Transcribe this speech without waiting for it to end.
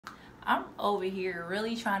I'm over here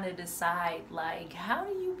really trying to decide, like, how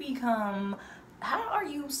are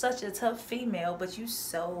you such a tough female but you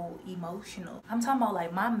so emotional? I'm talking about,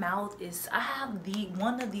 like, my mouth is, I have the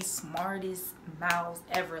one of the smartest mouths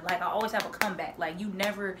ever. Like, I always have a comeback. Like, you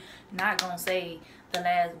never not gonna say the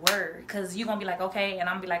last word, because you gonna be like, okay, and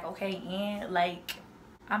I'm be like, okay, and like,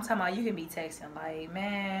 I'm talking about, you can be texting like,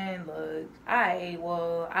 man, look, alright,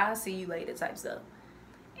 well, I'll see you later type stuff.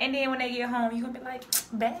 And then when they get home, you gonna be like,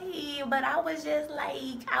 babe, but I was just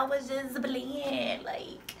bland.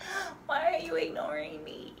 Like, why are you ignoring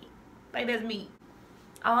me? Like, that's me.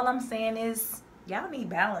 All I'm saying is, y'all need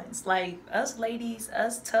balance. Like, us ladies,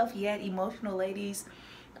 us tough yet emotional ladies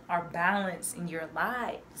are balanced in your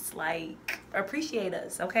lives. Like, appreciate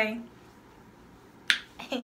us, okay?